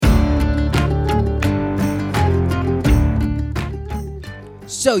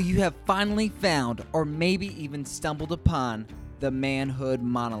So you have finally found, or maybe even stumbled upon, the Manhood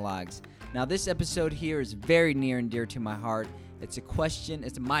Monologues. Now this episode here is very near and dear to my heart. It's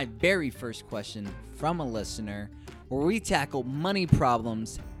my very first question from a listener where we tackle money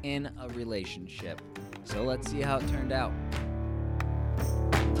problems in a relationship. So let's see how it turned out.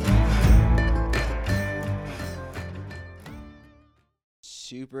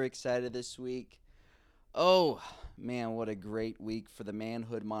 Super excited this week. Oh man, what a great week for the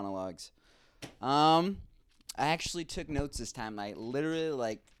Manhood Monologues. I actually took notes this time. I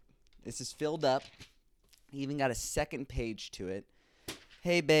literally this is filled up. Even got a second page to it.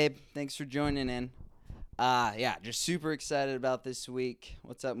 Hey babe, thanks for joining in. Just super excited about this week.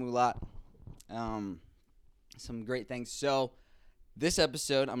 What's up, Mulat? Some great things. So this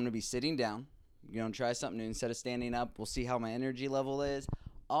episode, I'm gonna be sitting down. You're gonna try something new instead of standing up. We'll see how my energy level is.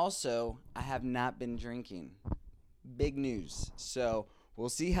 Also, I have not been drinking. Big news. So we'll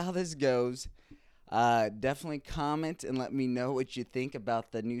see how this goes. Definitely comment and let me know what you think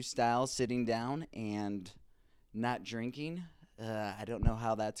about the new style, sitting down and not drinking. I don't know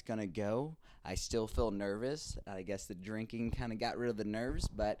how that's going to go. I still feel nervous. I guess the drinking kind of got rid of the nerves,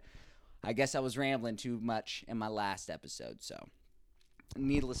 but I guess I was rambling too much in my last episode. So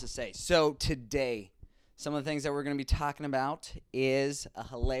needless to say. So today, some of the things that we're going to be talking about is a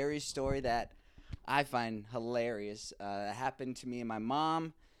hilarious story that I find hilarious. It happened to me and my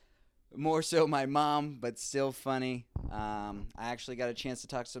mom. More so my mom, but still funny. I actually got a chance to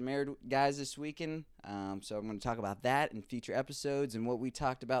talk to some married guys this weekend. So I'm going to talk about that in future episodes and what we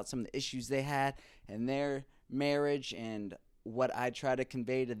talked about, some of the issues they had in their marriage and what I try to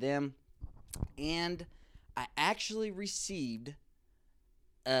convey to them. And I actually received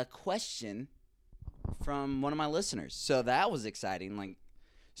a question from one of my listeners. So that was exciting.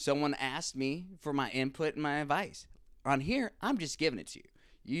 Someone asked me for my input and my advice. On here, I'm just giving it to you.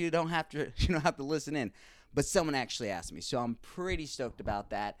 You don't have to listen in. But someone actually asked me. So I'm pretty stoked about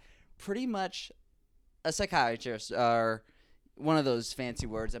that. Pretty much a psychiatrist, or one of those fancy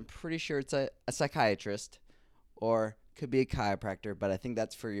words. I'm pretty sure it's a psychiatrist, or could be a chiropractor, but I think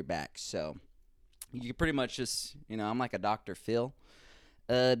that's for your back. So you pretty much just, I'm like a Dr. Phil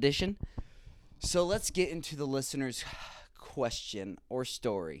edition. So let's get into the listener's question or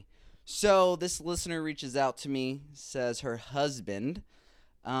story. So this listener reaches out to me, says her husband,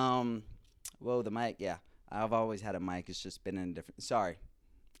 the mic, yeah, I've always had a mic, it's just been in a different, sorry.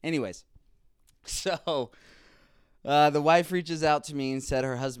 Anyways, so the wife reaches out to me and said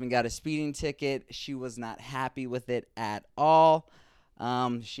her husband got a speeding ticket. She was not happy with it at all.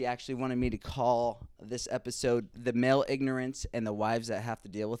 She actually wanted me to call this episode "The Male Ignorance and the Wives That Have to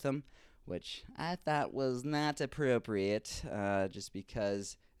Deal with Them," which I thought was not appropriate, just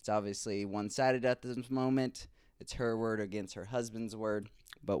because it's obviously one-sided at this moment. It's her word against her husband's word,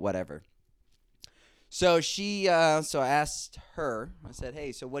 but whatever. So I asked her, I said,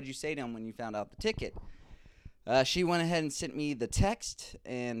 hey, so what did you say to him when you found out the ticket? She went ahead and sent me the text,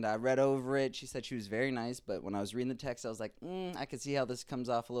 and I read over it. She said she was very nice, but when I was reading the text, I was like, I could see how this comes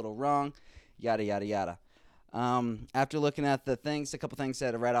off a little wrong, yada, yada, yada. After looking at the things, a couple things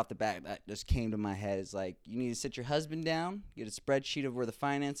said right off the bat that just came to my head is you need to sit your husband down, get a spreadsheet of where the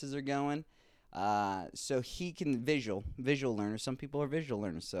finances are going, so he can visual learner. Some people are visual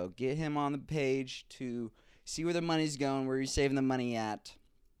learners, so get him on the page to see where the money's going, where you're saving the money at,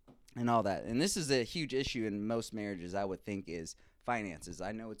 and all that. And this is a huge issue in most marriages, I would think, is finances.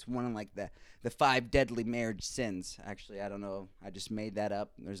 I know it's one of the 5 deadly marriage sins. Actually, I don't know. I just made that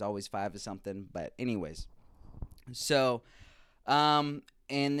up. There's always 5 of something, but anyways. So, and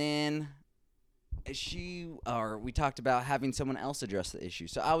then we talked about having someone else address the issue.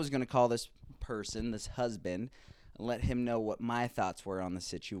 So I was going to call this person, this husband, and let him know what my thoughts were on the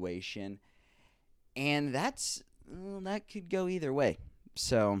situation. And that could go either way.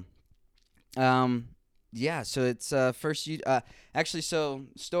 So, so it's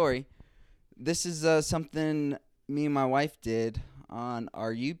story. This is something me and my wife did on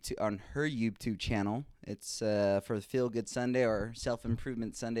her YouTube channel. It's for the Feel Good Sunday, or Self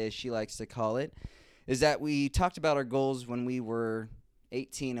Improvement Sunday, as she likes to call it. Is that we talked about our goals when we were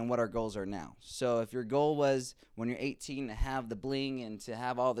 18 and what our goals are now. So if your goal was when you're 18 to have the bling and to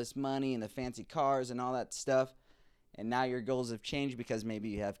have all this money and the fancy cars and all that stuff, and now your goals have changed because maybe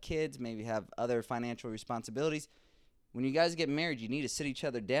you have kids, maybe you have other financial responsibilities, when you guys get married, you need to sit each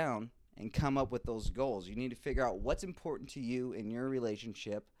other down and come up with those goals. You need to figure out what's important to you in your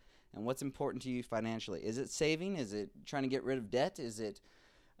relationship and what's important to you financially. Is it saving? Is it trying to get rid of debt? Is it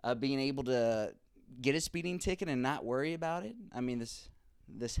being able to get a speeding ticket and not worry about it? I mean,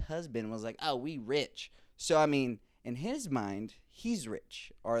 this husband was like, oh, we rich. So, I mean, In his mind, he's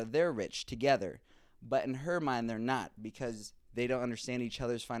rich or they're rich together. But in her mind, they're not because they don't understand each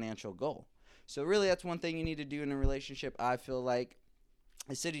other's financial goal. So really, that's one thing you need to do in a relationship, I feel like,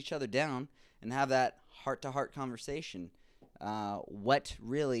 is sit each other down and have that heart-to-heart conversation. What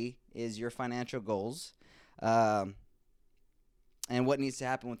really is your financial goals? Um, and what needs to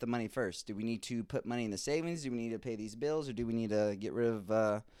happen with the money first? Do we need to put money in the savings? Do we need to pay these bills? Or do we need to get rid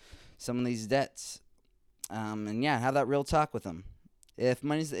of some of these debts? And yeah, have that real talk with them. If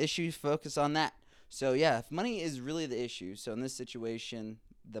money's the issue, focus on that. So yeah, if money is really the issue, so in this situation,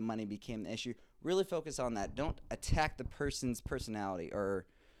 the money became the issue, really focus on that. Don't attack the person's personality or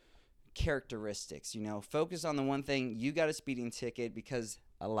characteristics. Focus on the one thing. You got a speeding ticket because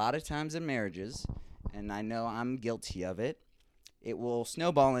a lot of times in marriages, and I know I'm guilty of it, it will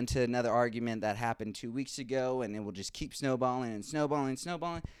snowball into another argument that happened 2 weeks ago, and it will just keep snowballing and snowballing and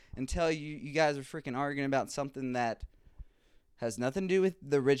snowballing until you guys are freaking arguing about something that has nothing to do with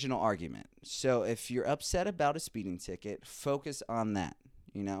the original argument. So if you're upset about a speeding ticket, focus on that,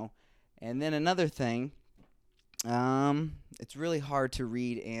 And then another thing, it's really hard to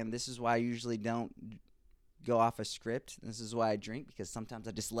read, and this is why I usually don't go off a script. This is why I drink, because sometimes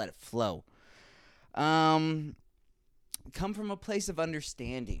I just let it flow. Come from a place of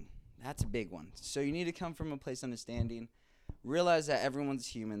understanding. That's a big one. So you need to come from a place of understanding. Realize that everyone's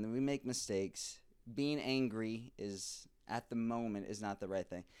human, that we make mistakes. Being angry at the moment is not the right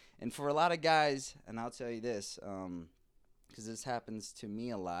thing. And for a lot of guys, and I'll tell you this, because this happens to me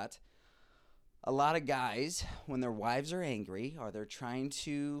a lot of guys, when their wives are angry or they're trying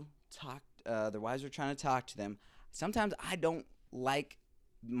to talk, their wives are trying to talk to them, sometimes I don't like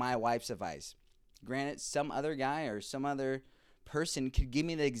my wife's advice. Granted, some other guy or some other person could give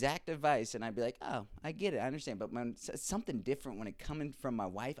me the exact advice, and I'd be like, oh, I get it, I understand. But when it's something different, when it coming from my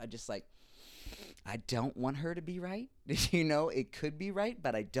wife, I don't want her to be right. It could be right,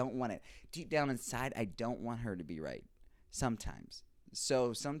 but I don't want it. Deep down inside, I don't want her to be right sometimes.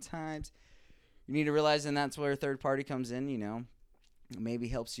 So sometimes you need to realize, and that's where a third party comes in, maybe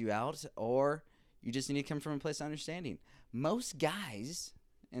helps you out, or you just need to come from a place of understanding. Most guys,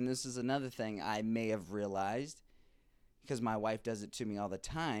 and this is another thing I may have realized, because my wife does it to me all the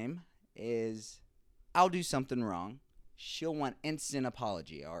time, is I'll do something wrong. She'll want instant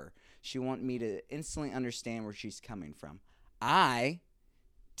apology, or she'll want me to instantly understand where she's coming from. I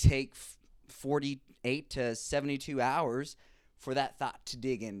take 48 to 72 hours for that thought to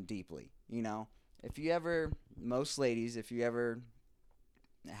dig in deeply. Most ladies, if you ever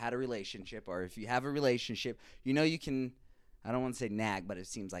had a relationship, or if you have a relationship, you can, I don't want to say nag, but it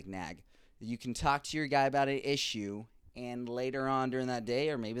seems like nag. You can talk to your guy about an issue, and later on during that day,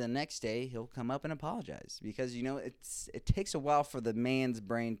 or maybe the next day, he'll come up and apologize. Because, it takes a while for the man's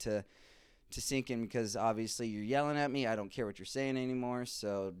brain to sink in, because obviously you're yelling at me. I don't care what you're saying anymore,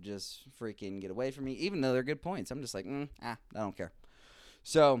 so just freaking get away from me. Even though they're good points, I'm just like, I don't care.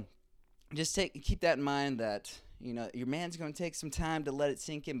 So just keep that in mind, that your man's going to take some time to let it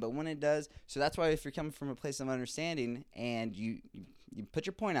sink in, but when it does, so that's why if you're coming from a place of understanding and you put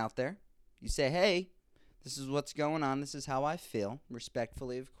your point out there, you say, hey, this is what's going on, this is how I feel,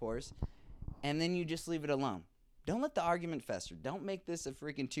 respectfully, of course, and then you just leave it alone. Don't let the argument fester. Don't make this a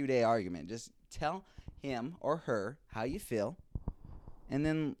freaking 2-day argument. Just tell him or her how you feel, and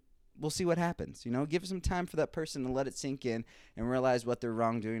then we'll see what happens. Give some time for that person to let it sink in and realize what their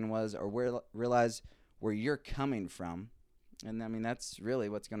wrongdoing was, or realize where you're coming from. And that's really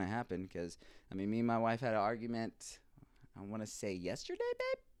what's going to happen, because me and my wife had an argument, I want to say yesterday,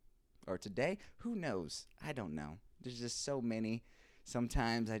 babe, or today. Who knows? I don't know. There's just so many.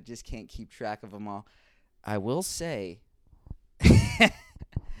 Sometimes I just can't keep track of them all. I will say I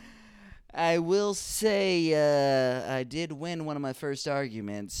did win one of my first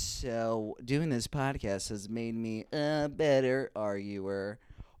arguments, so doing this podcast has made me a better arguer,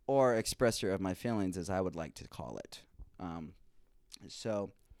 or expresser of my feelings, as I would like to call it.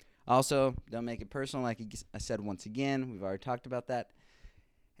 So, also, don't make it personal, like I said once again. We've already talked about that.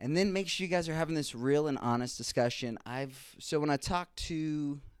 And then make sure you guys are having this real and honest discussion. So when I talked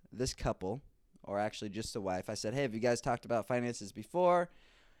to this couple, or actually just the wife, I said, hey, have you guys talked about finances before?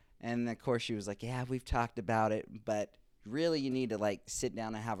 And, of course, she was like, yeah, we've talked about it. But really you need to, sit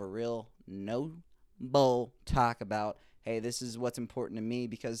down and have a real no-bull talk about, hey, this is what's important to me,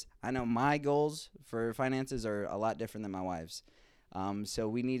 because I know my goals for finances are a lot different than my wife's. So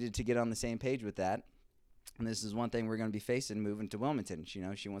we needed to get on the same page with that. And this is one thing we're going to be facing moving to Wilmington.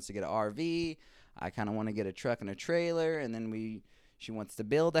 She wants to get an RV. I kind of want to get a truck and a trailer. And then she wants to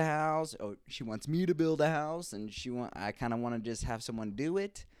build a house. Or she wants me to build a house. And I kind of want to just have someone do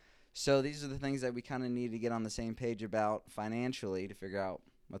it. So these are the things that we kind of need to get on the same page about financially to figure out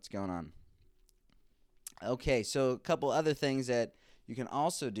what's going on. Okay, so a couple other things that you can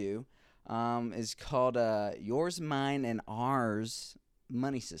also do is called yours, mine, and ours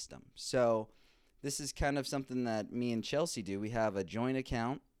money system. So this is kind of something that me and Chelsea do. We have a joint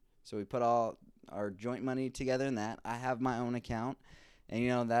account, so we put all our joint money together in that. I have my own account,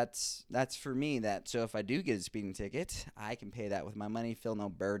 and that's for me. That so if I do get a speeding ticket, I can pay that with my money, feel no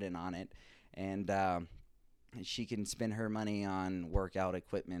burden on it, and she can spend her money on workout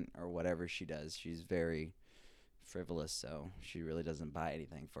equipment or whatever she does. She's very frivolous, so she really doesn't buy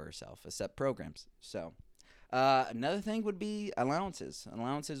anything for herself except programs. So another thing would be allowances.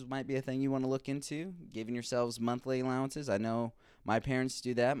 Allowances might be a thing you want to look into, giving yourselves monthly allowances. I know my parents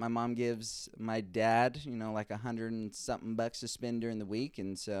do that. My mom gives my dad, like 100 and something bucks to spend during the week,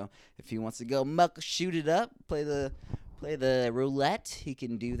 and so if he wants to go shoot it up, play the roulette, he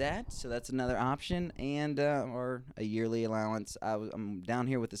can do that. So that's another option, and or a yearly allowance. I'm down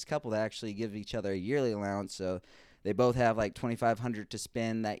here with this couple that actually give each other a yearly allowance, so they both have like $2,500 to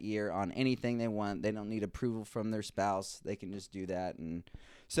spend that year on anything they want. They don't need approval from their spouse. They can just do that, and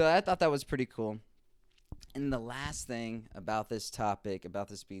so I thought that was pretty cool. And the last thing about this topic, about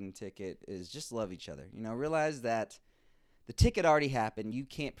the speeding ticket, is just love each other. Realize that the ticket already happened. You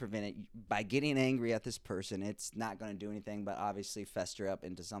can't prevent it. By getting angry at this person, it's not going to do anything but obviously fester up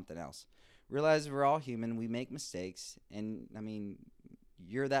into something else. Realize we're all human. We make mistakes. And,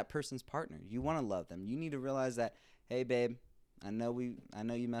 you're that person's partner. You want to love them. You need to realize that, hey, babe, I know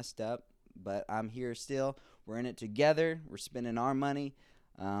you messed up, but I'm here still. We're in it together. We're spending our money.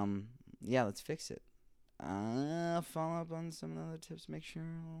 Let's fix it. Follow up on some other tips. Make sure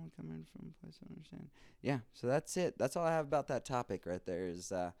all coming from a place to understand. Yeah, so that's it. That's all I have about that topic right there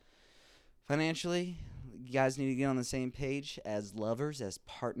is financially, you guys need to get on the same page as lovers, as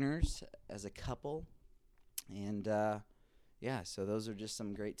partners, as a couple. And, so those are just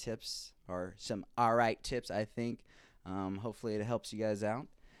some great tips or some all right tips, I think. Hopefully it helps you guys out.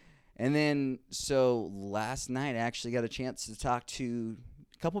 And then, so last night I actually got a chance to talk to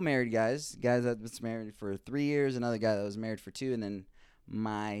couple married guys that was married for 3 years, another guy that was married for 2, and then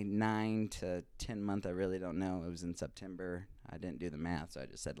my 9 to 10 month, I really don't know. It was in September. I didn't do the math, so I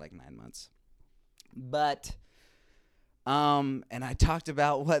just said like 9 months. But and I talked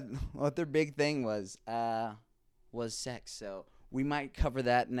about what their big thing was sex. So we might cover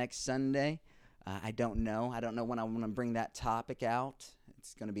that next Sunday. I don't know. I don't know when I want to bring that topic out.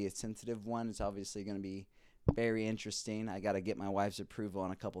 It's going to be a sensitive one. It's obviously going to be very interesting. I got to get my wife's approval on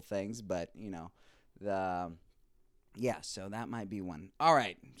a couple things, but so that might be one. All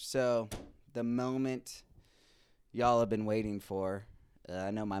right, so the moment y'all have been waiting for. I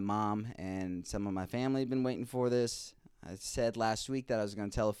know my mom and some of my family have been waiting for this. I said last week that I was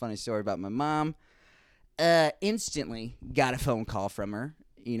going to tell a funny story about my mom. Instantly got a phone call from her.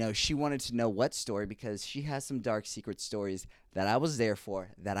 She wanted to know what story because she has some dark secret stories that I was there for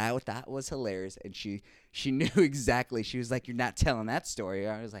that I thought was hilarious, and she knew exactly. She was like, "You're not telling that story."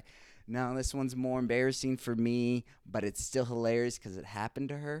 I was like, "No, this one's more embarrassing for me, but it's still hilarious because it happened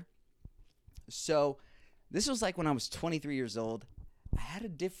to her." So this was like when I was 23 years old. I had a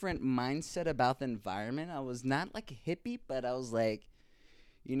different mindset about the environment. I was not like a hippie, but I was like,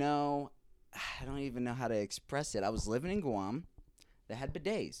 I don't even know how to express it. I was living in Guam. They had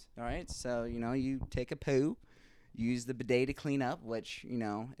bidets, all right? So, you take a poo, use the bidet to clean up, which,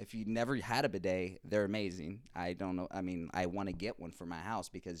 if you never had a bidet, they're amazing. I don't know. I want to get one for my house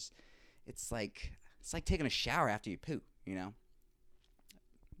because it's like taking a shower after you poo,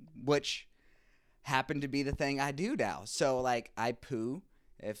 which happened to be the thing I do now. So, I poo.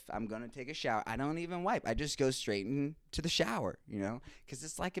 If I'm going to take a shower, I don't even wipe. I just go straight into the shower, because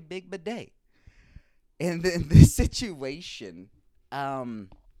it's like a big bidet. And then this situation, I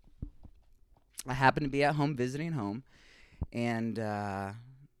happened to be at home visiting home, and I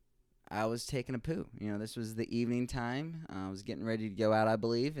was taking a poo. This was the evening time. I was getting ready to go out, I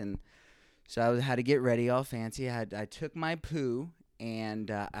believe, and so I had to get ready all fancy. I took my poo,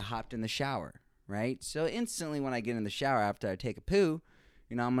 and I hopped in the shower, right? So instantly when I get in the shower after I take a poo,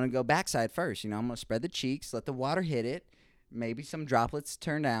 I'm going to go backside first. I'm going to spread the cheeks, let the water hit it, maybe some droplets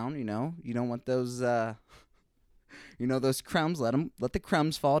turn down, You don't want those, those crumbs. Let the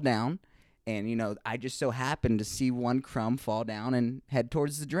crumbs fall down. And, I just so happened to see one crumb fall down and head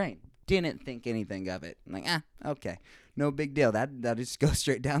towards the drain. Didn't think anything of it. I'm like, okay, no big deal. That just goes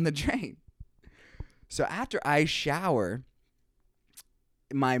straight down the drain. So after I shower,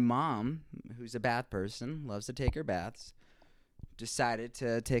 my mom, who's a bath person, loves to take her baths, decided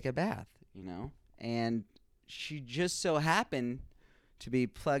to take a bath, and she just so happened to be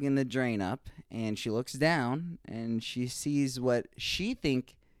plugging the drain up, and she looks down and she sees what she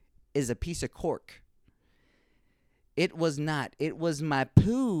think is a piece of cork. It was not. It was my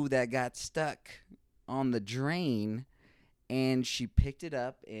poo that got stuck on the drain, and she picked it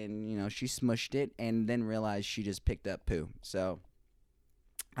up and, she smushed it and then realized she just picked up poo. So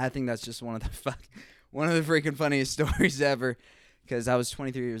I think that's just one of the freaking funniest stories ever, because I was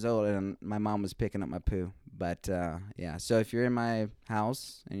 23 years old and my mom was picking up my poo. But, yeah, so if you're in my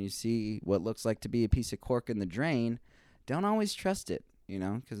house and you see what looks like to be a piece of cork in the drain, don't always trust it,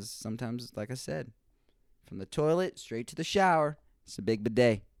 because sometimes, like I said, from the toilet straight to the shower, it's a big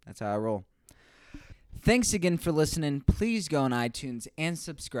bidet. That's how I roll. Thanks again for listening. Please go on iTunes and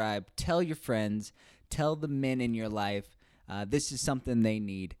subscribe. Tell your friends. Tell the men in your life. This is something they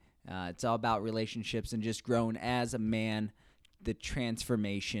need. It's all about relationships and just growing as a man, the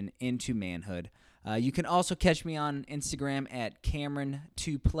transformation into manhood. You can also catch me on Instagram at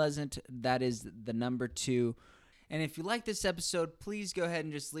Cameron2Pleasant. That is the number 2. And if you like this episode, please go ahead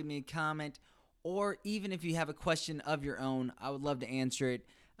and just leave me a comment. Or even if you have a question of your own, I would love to answer it.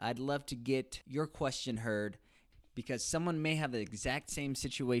 I'd love to get your question heard, because someone may have the exact same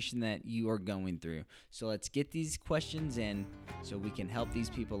situation that you are going through. So let's get these questions in so we can help these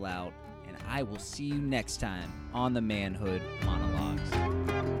people out. And I will see you next time on the Manhood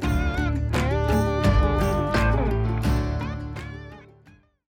Monologues.